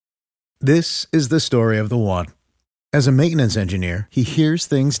This is the story of the one. As a maintenance engineer, he hears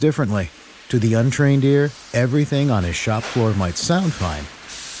things differently. To the untrained ear, everything on his shop floor might sound fine,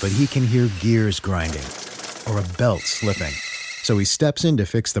 but he can hear gears grinding or a belt slipping. So he steps in to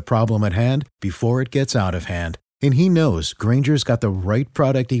fix the problem at hand before it gets out of hand. And he knows Grainger's got the right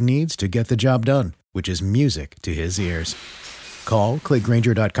product he needs to get the job done, which is music to his ears. Call, click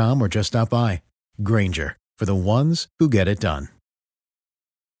Grainger.com, or just stop by. Grainger, for the ones who get it done.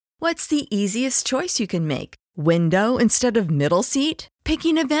 What's the easiest choice you can make? Window instead of middle seat?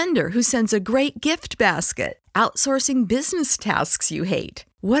 Picking a vendor who sends a great gift basket? Outsourcing business tasks you hate?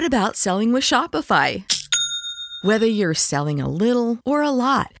 What about selling with Shopify? Whether you're selling a little or a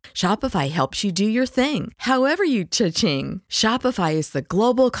lot, Shopify helps you do your thing, however you cha-ching. Shopify is the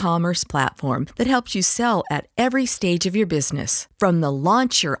global commerce platform that helps you sell at every stage of your business. From the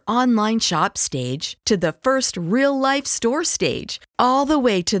launch your online shop stage to the first real-life store stage, all the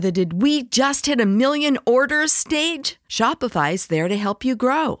way to the did we just hit 1 million orders stage. Shopify's there to help you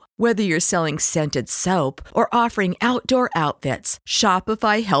grow. Whether you're selling scented soap or offering outdoor outfits,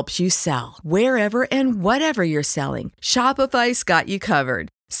 Shopify helps you sell. Wherever and whatever you're selling, Shopify's got you covered.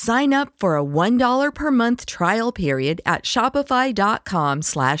 Sign up for a $1 per month trial period at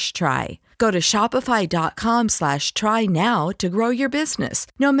shopify.com/try. Go to shopify.com/try now to grow your business,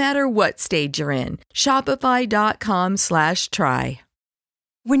 no matter what stage you're in. Shopify.com/try.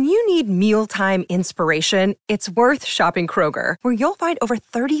 When you need mealtime inspiration, it's worth shopping Kroger, where you'll find over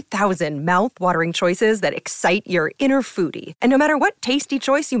 30,000 mouth-watering choices that excite your inner foodie. And no matter what tasty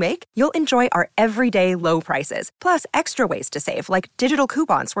choice you make, you'll enjoy our everyday low prices, plus extra ways to save, like digital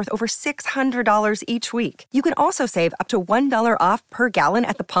coupons worth over $600 each week. You can also save up to $1 off per gallon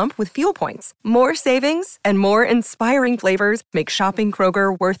at the pump with fuel points. More savings and more inspiring flavors make shopping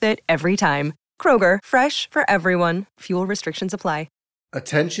Kroger worth it every time. Kroger, fresh for everyone. Fuel restrictions apply.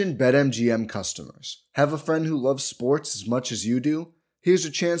 Attention BetMGM customers. Have a friend who loves sports as much as you do? Here's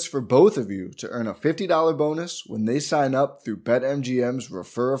a chance for both of you to earn a $50 bonus when they sign up through BetMGM's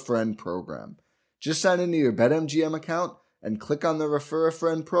Refer a Friend program. Just sign into your BetMGM account and click on the Refer a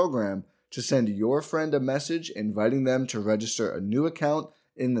Friend program to send your friend a message inviting them to register a new account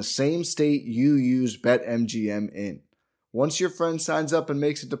in the same state you use BetMGM in. Once your friend signs up and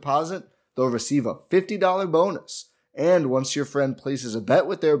makes a deposit, they'll receive a $50 bonus. And once your friend places a bet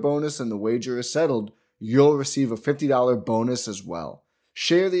with their bonus and the wager is settled, you'll receive a $50 bonus as well.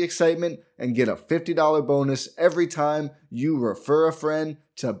 Share the excitement and get a $50 bonus every time you refer a friend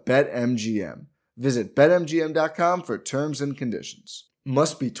to BetMGM. Visit BetMGM.com for terms and conditions.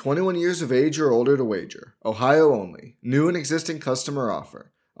 Must be 21 years of age or older to wager. Ohio only. New and existing customer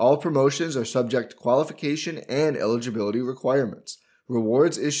offer. All promotions are subject to qualification and eligibility requirements.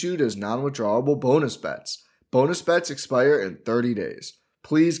 Rewards issued as non-withdrawable bonus bets. Bonus bets expire in 30 days.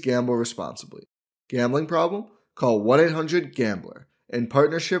 Please gamble responsibly. Gambling problem? Call 1-800-GAMBLER in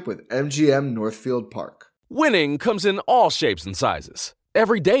partnership with MGM Northfield Park. Winning comes in all shapes and sizes.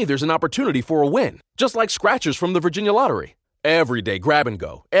 Every day there's an opportunity for a win, just like scratchers from the Virginia Lottery. Every day grab and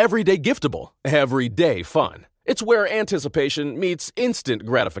go, every day giftable, every day fun. It's where anticipation meets instant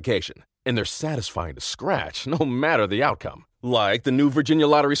gratification, and they're satisfying to scratch no matter the outcome. Like the new Virginia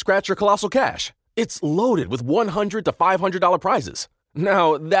Lottery Scratcher Colossal Cash. It's loaded with $100 to $500 prizes.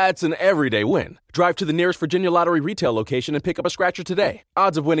 Now, that's an everyday win. Drive to the nearest Virginia Lottery retail location and pick up a scratcher today.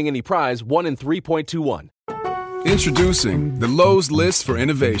 Odds of winning any prize, 1 in 3.21. Introducing the Lowe's List for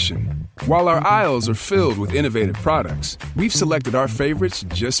Innovation. While our aisles are filled with innovative products, we've selected our favorites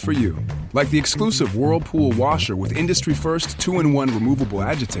just for you. Like the exclusive Whirlpool washer with industry-first 2-in-1 removable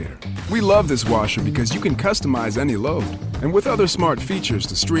agitator. We love this washer because you can customize any load. And with other smart features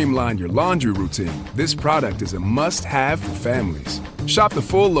to streamline your laundry routine, this product is a must-have for families. Shop the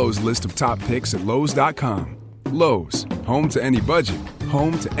full Lowe's list of top picks at Lowe's.com. Lowe's, home to any budget,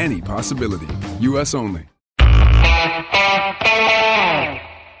 home to any possibility. U.S. only.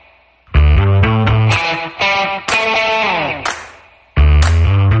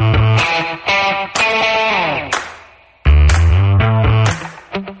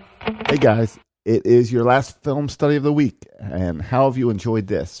 Hey guys, it is your last film study of the week, and how have you enjoyed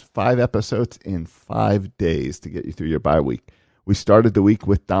this? 5 episodes in 5 days to get you through your bye week. We started the week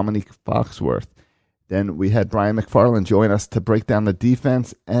with Dominique Foxworth. Then we had Brian McFarland join us to break down the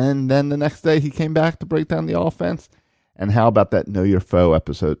defense, and then the next day he came back to break down the offense. And how about that Know Your Foe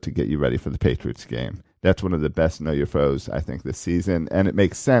episode to get you ready for the Patriots game? That's one of the best Know Your Foes, I think, this season, and it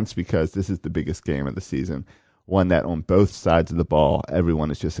makes sense because this is the biggest game of the season. One that on both sides of the ball,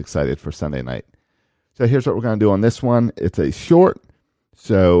 everyone is just excited for Sunday night. So here's what we're going to do on this one. It's a short,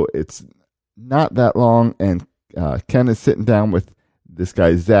 so it's not that long, and Ken is sitting down with this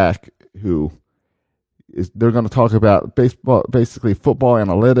guy, Zach, they're going to talk about baseball, basically football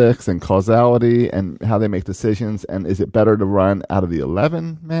analytics and causality and how they make decisions. And is it better to run out of the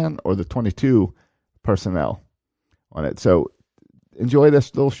 11 man or the 22 personnel on it? So enjoy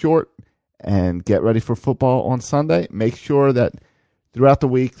this little short and get ready for football on Sunday. Make sure that throughout the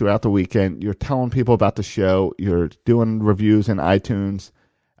week, throughout the weekend, you're telling people about the show. You're doing reviews in iTunes,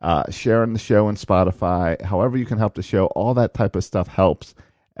 sharing the show in Spotify. However you can help the show, all that type of stuff helps,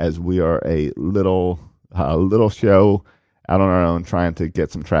 as we are a little show out on our own trying to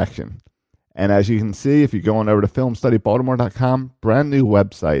get some traction. And as you can see, if you're going over to filmstudybaltimore.com, brand new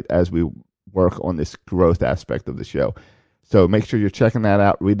website as we work on this growth aspect of the show. So make sure you're checking that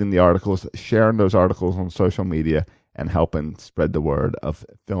out, reading the articles, sharing those articles on social media, and helping spread the word of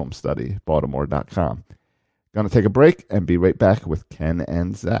filmstudybaltimore.com. Going to take a break and be right back with Ken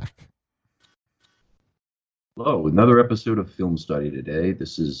and Zach. Hello, another episode of Film Study today.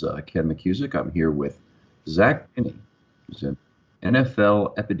 This is Ken McCusick. I'm here with Zach Pinney, who's an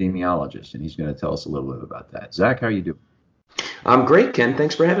NFL epidemiologist, and he's going to tell us a little bit about that. Zach, how are you doing? I'm great, Ken.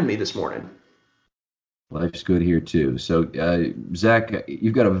 Thanks for having me this morning. Life's good here, too. So, Zach,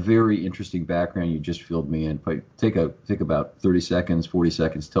 you've got a very interesting background. You just filled me in. Take about 30 seconds, 40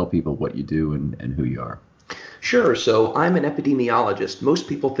 seconds. Tell people what you do and who you are. Sure. So I'm an epidemiologist. Most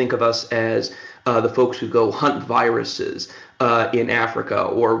people think of us as the folks who go hunt viruses in Africa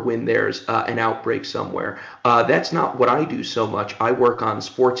or when there's an outbreak somewhere. That's not what I do so much. I work on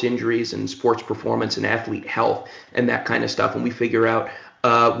sports injuries and sports performance and athlete health and that kind of stuff. And we figure out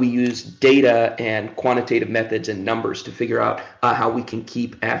we use data and quantitative methods and numbers to figure out how we can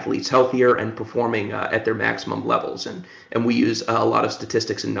keep athletes healthier and performing at their maximum levels. And we use a lot of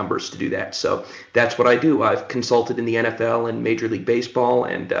statistics and numbers to do that. So that's what I do. I've consulted in the NFL and Major League Baseball,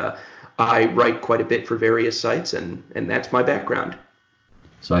 and I write quite a bit for various sites, and that's my background.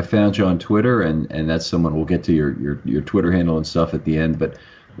 So I found you on Twitter, and that's someone, we'll get to your Twitter handle and stuff at the end, but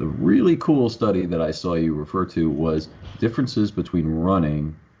the really cool study that I saw you refer to was differences between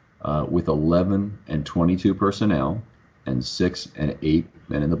running with 11 and 22 personnel and 6 and 8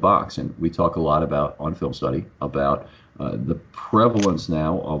 men in the box. And we talk a lot about, on Film Study, about the prevalence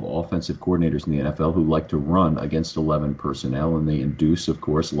now of offensive coordinators in the NFL who like to run against 11 personnel, and they induce, of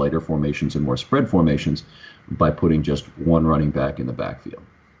course, lighter formations and more spread formations by putting just one running back in the backfield.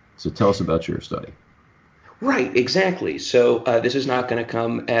 So tell us about your study. Right, exactly. So this is not going to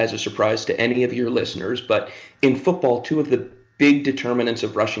come as a surprise to any of your listeners, but in football, two of the big determinants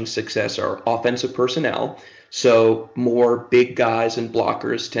of rushing success are offensive personnel. So more big guys and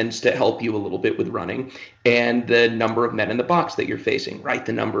blockers tends to help you a little bit with running, and the number of men in the box that you're facing, right?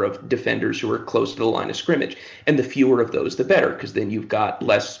 The number of defenders who are close to the line of scrimmage. And the fewer of those, the better, because then you've got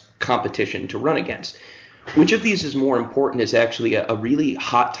less competition to run against. Which of these is more important is actually a really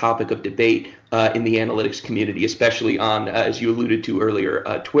hot topic of debate in the analytics community, especially on, as you alluded to earlier,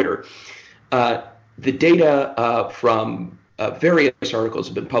 Twitter. The data from various articles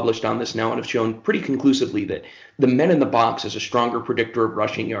have been published on this now and have shown pretty conclusively that the men in the box is a stronger predictor of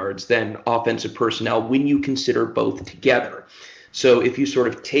rushing yards than offensive personnel when you consider both together. So if you sort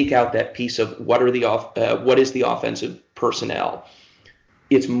of take out that piece of what is the offensive personnel,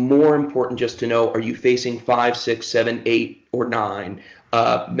 it's more important just to know, are you facing 5, 6, 7, 8, or 9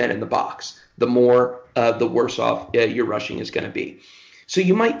 men in the box? The more, the worse off your rushing is going to be. So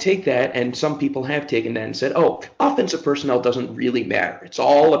you might take that, and some people have taken that and said, oh, offensive personnel doesn't really matter. It's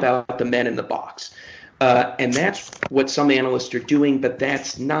all about the men in the box. And that's what some analysts are doing, but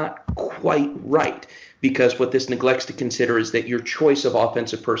that's not quite right. Because what this neglects to consider is that your choice of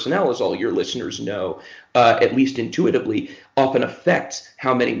offensive personnel, as all your listeners know, at least intuitively, often affects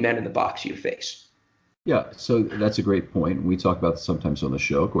how many men in the box you face. Yeah, so that's a great point. We talk about this sometimes on the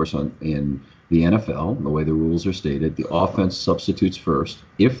show. Of course, in the NFL, the way the rules are stated, the offense substitutes first.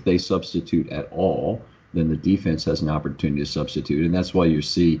 If they substitute at all, then the defense has an opportunity to substitute. And that's why you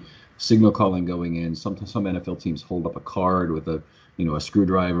see signal calling going in. Some NFL teams hold up a card with a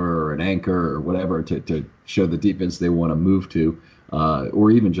screwdriver or an anchor or whatever to show the defense they want to move to, or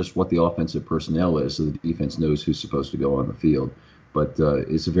even just what the offensive personnel is, so the defense knows who's supposed to go on the field. But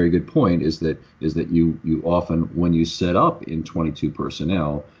it's a very good point is that you often, when you set up in 22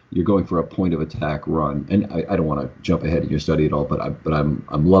 personnel, you're going for a point of attack run. And I don't want to jump ahead in your study at all, but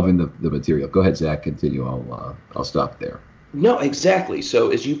I'm loving the material. Go ahead, Zach. Continue. I'll stop there. No, exactly.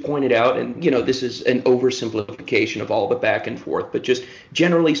 So as you pointed out, and this is an oversimplification of all the back and forth, but just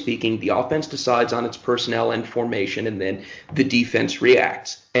generally speaking, the offense decides on its personnel and formation, and then the defense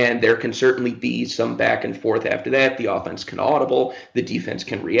reacts. And there can certainly be some back and forth after that. The offense can audible, the defense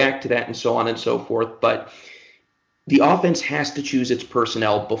can react to that, and so on and so forth. But the offense has to choose its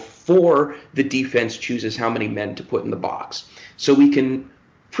personnel before the defense chooses how many men to put in the box. So we can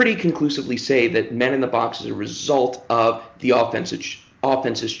pretty conclusively say that men in the box is a result of the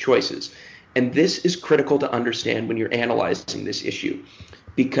offense's choices. And this is critical to understand when you're analyzing this issue.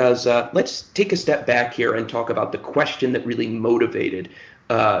 Because let's take a step back here and talk about the question that really motivated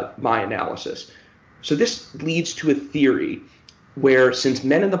my analysis. So this leads to a theory where, since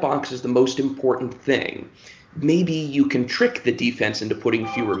men in the box is the most important thing, maybe you can trick the defense into putting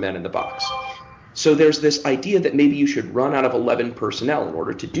fewer men in the box. So there's this idea that maybe you should run out of 11 personnel in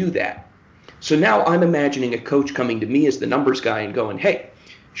order to do that. So now I'm imagining a coach coming to me as the numbers guy and going, hey,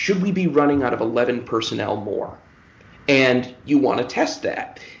 should we be running out of 11 personnel more? And you want to test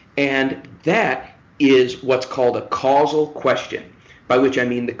that. And that is what's called a causal question, by which I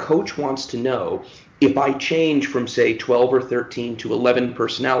mean the coach wants to know, if I change from, say, 12 or 13 to 11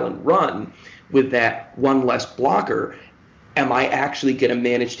 personnel and run with that one less blocker, am I actually going to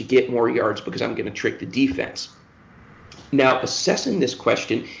manage to get more yards because I'm going to trick the defense? Now, assessing this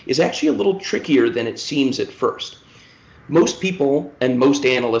question is actually a little trickier than it seems at first. Most people and most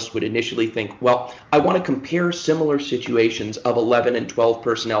analysts would initially think, well, I want to compare similar situations of 11 and 12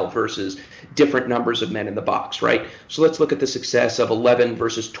 personnel versus different numbers of men in the box, right? So let's look at the success of 11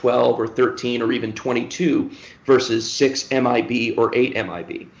 versus 12 or 13 or even 22 versus 6 MIB or 8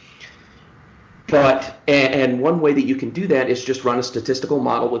 MIB. And one way that you can do that is just run a statistical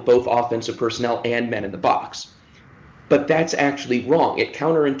model with both offensive personnel and men in the box. But that's actually wrong. It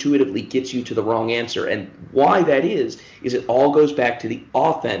counterintuitively gets you to the wrong answer. And why that is it all goes back to the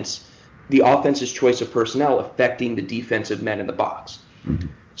offense's choice of personnel affecting the defensive men in the box. Mm-hmm.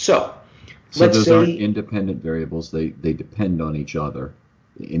 So let's those aren't independent variables. They depend on each other.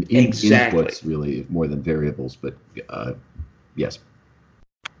 Exactly. Inputs really more than variables, but yes.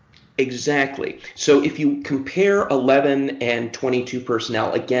 Exactly. So if you compare 11 and 22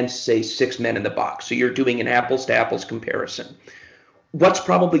 personnel against, say, 6 men in the box, so you're doing an apples-to-apples comparison, what's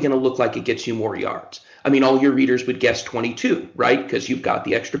probably going to look like it gets you more yards? I mean, all your readers would guess 22, right? Because you've got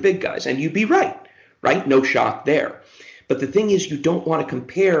the extra big guys, and you'd be right? No shock there. But the thing is, you don't want to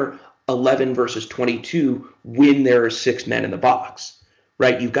compare 11 versus 22 when there are 6 men in the box.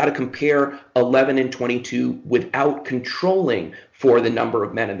 Right? You've got to compare 11 and 22 without controlling for the number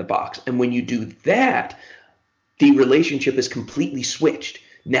of men in the box. And when you do that, the relationship is completely switched.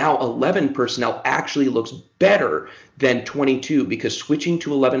 Now 11 personnel actually looks better than 22 because switching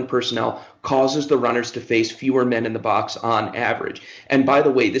to 11 personnel causes the runners to face fewer men in the box on average. And by the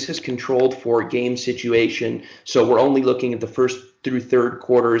way, this is controlled for game situation. So we're only looking at the first through third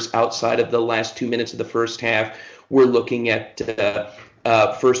quarters outside of the last 2 minutes of the first half. We're looking at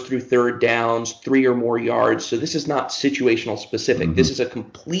first through third downs, 3 or more yards. So this is not situational specific. Mm-hmm. This is a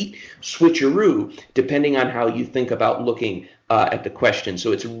complete switcheroo depending on how you think about looking at the question.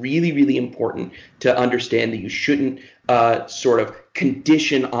 So it's really, really important to understand that you shouldn't sort of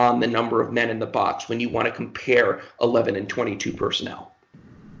condition on the number of men in the box when you want to compare 11 and 22 personnel.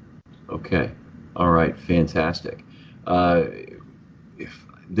 Okay. All right. Fantastic.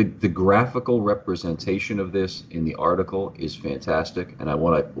 The graphical representation of this in the article is fantastic, and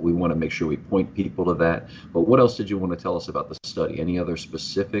we want to make sure we point people to that. But what else did you want to tell us about the study? Any other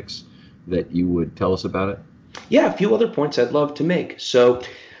specifics that you would tell us about it? Yeah, a few other points I'd love to make. So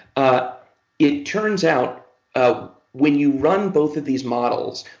it turns out when you run both of these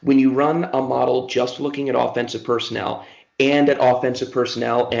models, when you run a model just looking at offensive personnel and at offensive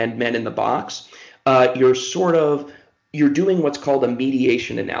personnel and men in the box, you're doing what's called a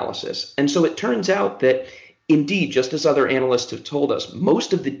mediation analysis. And so it turns out that, indeed, just as other analysts have told us,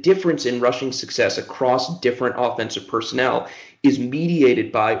 most of the difference in rushing success across different offensive personnel is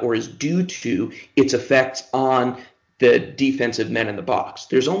mediated by or is due to its effects on the defensive men in the box.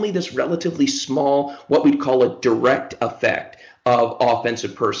 There's only this relatively small, what we'd call a direct effect of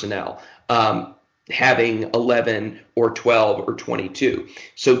offensive personnel. Having 11 or 12 or 22.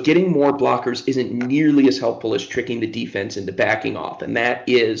 So getting more blockers isn't nearly as helpful as tricking the defense into backing off. And that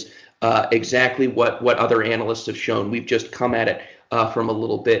is exactly what other analysts have shown. We've just come at it from a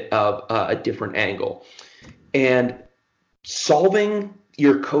little bit of a different angle. And solving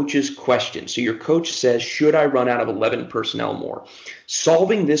your coach's question. So your coach says, should I run out of 11 personnel more?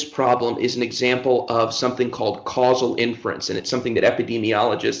 Solving this problem is an example of something called causal inference, and it's something that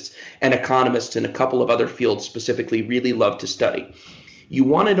epidemiologists and economists and a couple of other fields specifically really love to study. You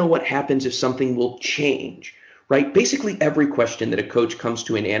want to know what happens if something will change, right? Basically, every question that a coach comes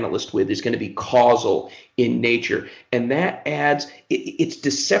to an analyst with is going to be causal in nature. And that adds, it's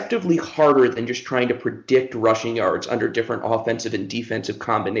deceptively harder than just trying to predict rushing yards under different offensive and defensive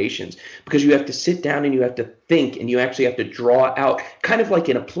combinations, because you have to sit down and you have to think, and you actually have to draw out, kind of like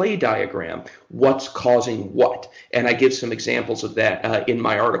in a play diagram, what's causing what. And I give some examples of that in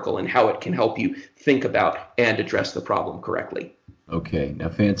my article and how it can help you think about and address the problem correctly. Okay, now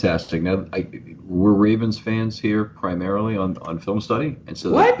fantastic. Now, we're Ravens fans here primarily on Film Study, and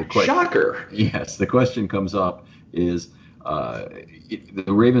so what? Shocker! Yes, the question comes up is the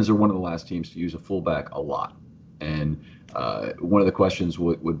Ravens are one of the last teams to use a fullback a lot, and one of the questions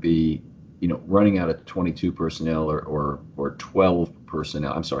would be, running out of 22 personnel or 12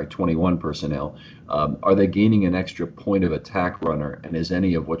 personnel. I'm sorry, 21 personnel. Are they gaining an extra point of attack runner, and is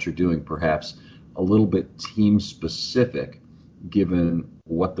any of what you're doing perhaps a little bit team specific, given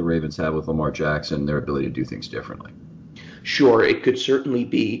what the Ravens have with Lamar Jackson, their ability to do things differently? Sure, it could certainly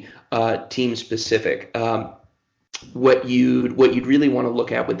be team specific. What you'd really want to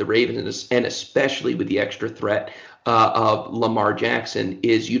look at with the Ravens, and especially with the extra threat of Lamar Jackson,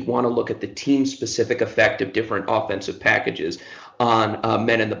 is you'd want to look at the team specific effect of different offensive packages on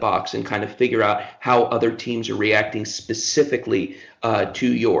men in the box and kind of figure out how other teams are reacting specifically to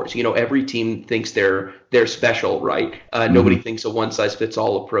yours. Every team thinks they're special, right? Nobody thinks a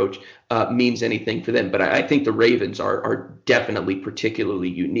one-size-fits-all approach means anything for them. But I think the Ravens are definitely particularly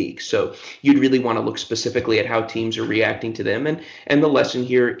unique. So you'd really want to look specifically at how teams are reacting to them. And the lesson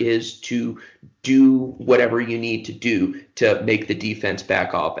here is to do whatever you need to do to make the defense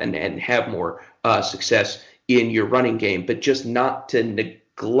back off and have more success in your running game, but just not to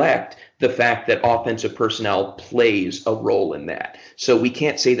neglect the fact that offensive personnel plays a role in that. So we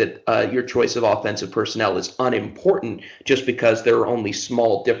can't say that your choice of offensive personnel is unimportant just because there are only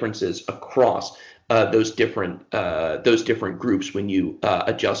small differences across those different groups when you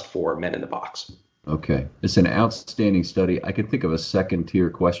adjust for men in the box. Okay, it's an outstanding study. I could think of a second tier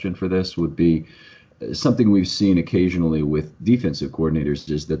question for this would be something we've seen occasionally with defensive coordinators,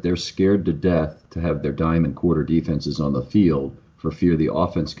 is that they're scared to death to have their dime and quarter defenses on the field for fear the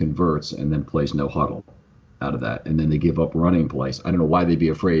offense converts and then plays no huddle out of that. And then they give up running plays. I don't know why they'd be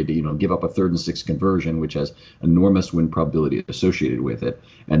afraid to, give up a 3rd and 6 conversion, which has enormous win probability associated with it,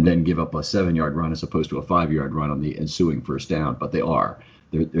 and then give up a 7-yard run as opposed to a 5-yard run on the ensuing first down. But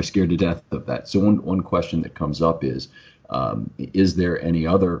they're scared to death of that. So one question that comes up is there any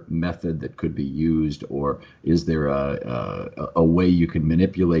other method that could be used, or is there a way you can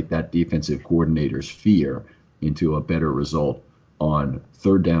manipulate that defensive coordinator's fear into a better result on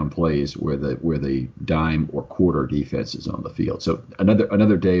 3rd down plays where the dime or quarter defense is on the field? So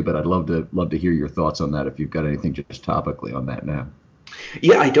another day, but I'd love to hear your thoughts on that if you've got anything just topically on that now.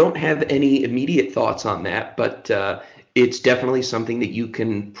 Yeah, I don't have any immediate thoughts on that, but it's definitely something that you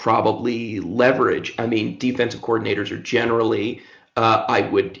can probably leverage. I mean, defensive coordinators are generally, I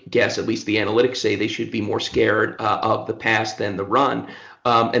would guess, at least the analytics say, they should be more scared of the pass than the run.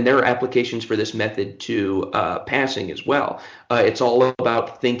 And there are applications for this method to passing as well. It's all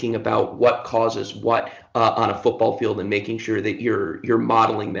about thinking about what causes what on a football field and making sure that you're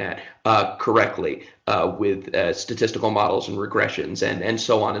modeling that correctly with statistical models and regressions and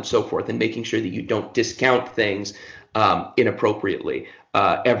so on and so forth, and making sure that you don't discount things inappropriately.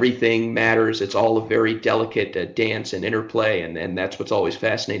 Everything matters. It's all a very delicate dance and interplay, and that's what's always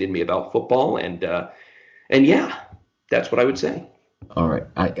fascinated me about football. And yeah, that's what I would say. All right.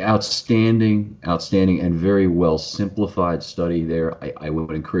 Outstanding, and very well simplified study there. I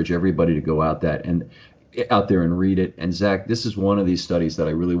would encourage everybody to go out there and read it. And Zach, this is one of these studies that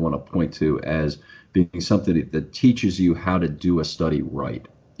I really want to point to as being something that teaches you how to do a study right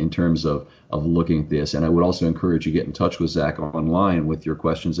in terms of looking at this. And I would also encourage you to get in touch with Zach online with your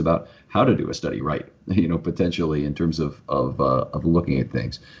questions about how to do a study right, potentially in terms of looking at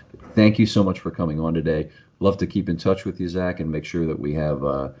things. Thank you so much for coming on today. Love to keep in touch with you, Zach, and make sure that we have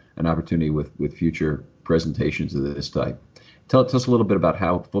an opportunity with future presentations of this type. Tell us a little bit about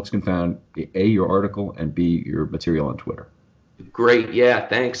how folks can find A, your article, and B, your material on Twitter. Great. Yeah,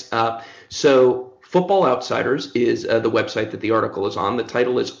 thanks. So Football Outsiders is the website that the article is on. The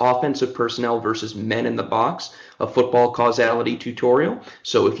title is Offensive Personnel versus Men in the Box, a Football Causality Tutorial.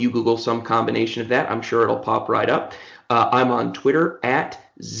 So if you Google some combination of that, I'm sure it'll pop right up. I'm on Twitter at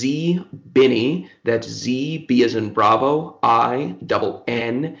ZBinney. That's Z, B as in Bravo, INNEY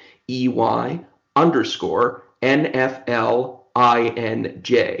 _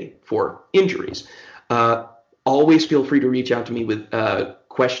 NFLINJ for injuries. Always feel free to reach out to me with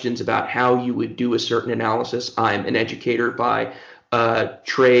questions about how you would do a certain analysis. I'm an educator by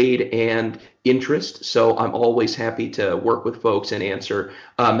trade and interest. So I'm always happy to work with folks and answer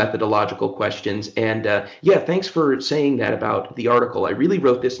methodological questions. And thanks for saying that about the article. I really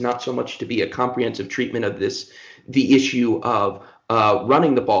wrote this not so much to be a comprehensive treatment of the issue of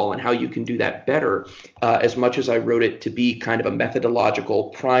running the ball and how you can do that better, as much as I wrote it to be kind of a methodological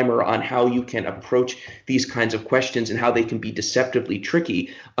primer on how you can approach these kinds of questions and how they can be deceptively tricky,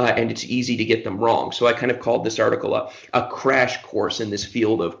 and it's easy to get them wrong. So I kind of called this article a crash course in this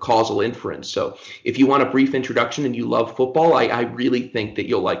field of causal inference. So if you want a brief introduction and you love football, I really think that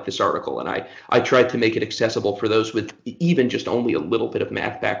you'll like this article. And I tried to make it accessible for those with even just only a little bit of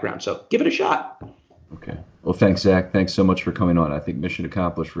math background. So give it a shot. Okay. Well, thanks, Zach. Thanks so much for coming on. I think mission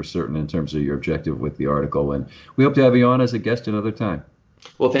accomplished for certain in terms of your objective with the article. And we hope to have you on as a guest another time.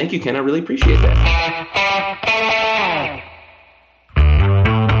 Well, thank you, Ken. I really appreciate that.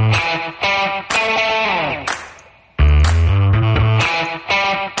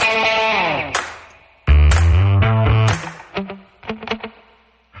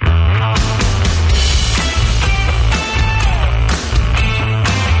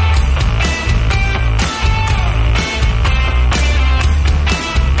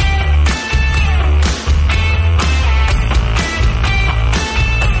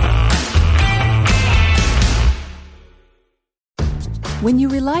 When you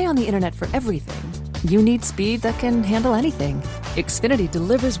rely on the internet for everything, you need speed that can handle anything. Xfinity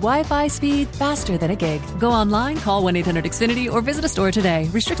delivers Wi-Fi speed faster than a gig. Go online, call 1-800-XFINITY, or visit a store today.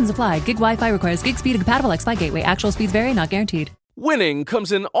 Restrictions apply. Gig Wi-Fi requires gig speed and compatible X-Fi gateway. Actual speeds vary, not guaranteed. Winning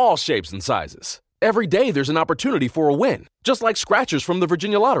comes in all shapes and sizes. Every day there's an opportunity for a win, just like scratchers from the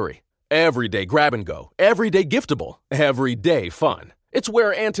Virginia Lottery. Every day grab and go, every day giftable, every day fun. It's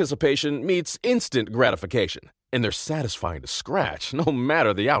where anticipation meets instant gratification. And they're satisfying to scratch, no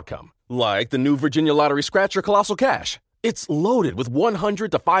matter the outcome. Like the new Virginia Lottery Scratcher Colossal Cash. It's loaded with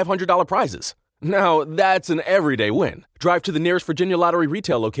 $100 to $500 prizes. Now, that's an everyday win. Drive to the nearest Virginia Lottery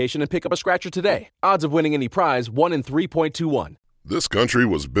retail location and pick up a scratcher today. Odds of winning any prize, 1 in 3.21. This country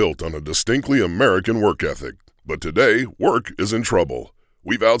was built on a distinctly American work ethic. But today, work is in trouble.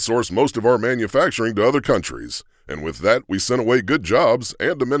 We've outsourced most of our manufacturing to other countries. And with that, we sent away good jobs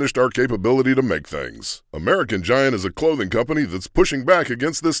and diminished our capability to make things. American Giant is a clothing company that's pushing back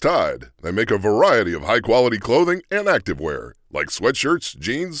against this tide. They make a variety of high-quality clothing and activewear, like sweatshirts,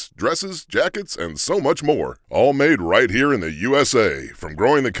 jeans, dresses, jackets, and so much more. All made right here in the USA, from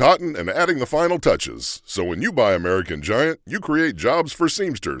growing the cotton and adding the final touches. So when you buy American Giant, you create jobs for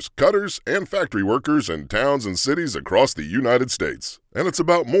seamsters, cutters, and factory workers in towns and cities across the United States. And it's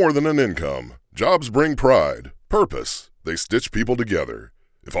about more than an income. Jobs bring pride. Purpose. They stitch people together.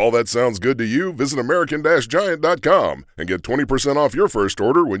 If all that sounds good to you, visit American-Giant.com and get 20% off your first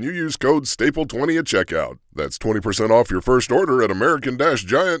order when you use code STAPLE20 at checkout. That's 20% off your first order at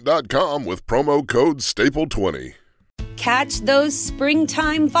American-Giant.com with promo code STAPLE20. Catch those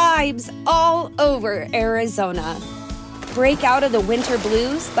springtime vibes all over Arizona. Break out of the winter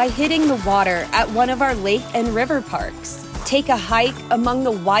blues by hitting the water at one of our lake and river parks. Take a hike among the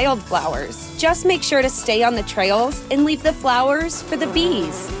wildflowers. Just make sure to stay on the trails and leave the flowers for the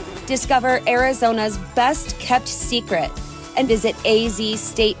bees. Discover Arizona's best-kept secret and visit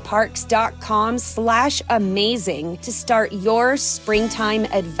azstateparks.com/amazing to start your springtime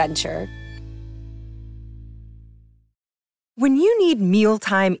adventure. When you need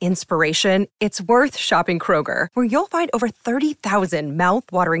mealtime inspiration, it's worth shopping Kroger, where you'll find over 30,000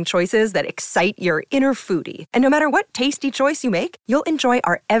 mouth-watering choices that excite your inner foodie. And no matter what tasty choice you make, you'll enjoy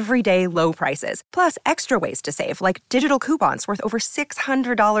our everyday low prices, plus extra ways to save, like digital coupons worth over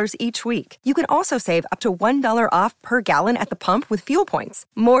 $600 each week. You can also save up to $1 off per gallon at the pump with fuel points.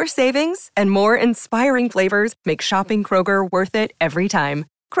 More savings and more inspiring flavors make shopping Kroger worth it every time.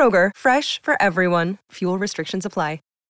 Kroger, fresh for everyone. Fuel restrictions apply.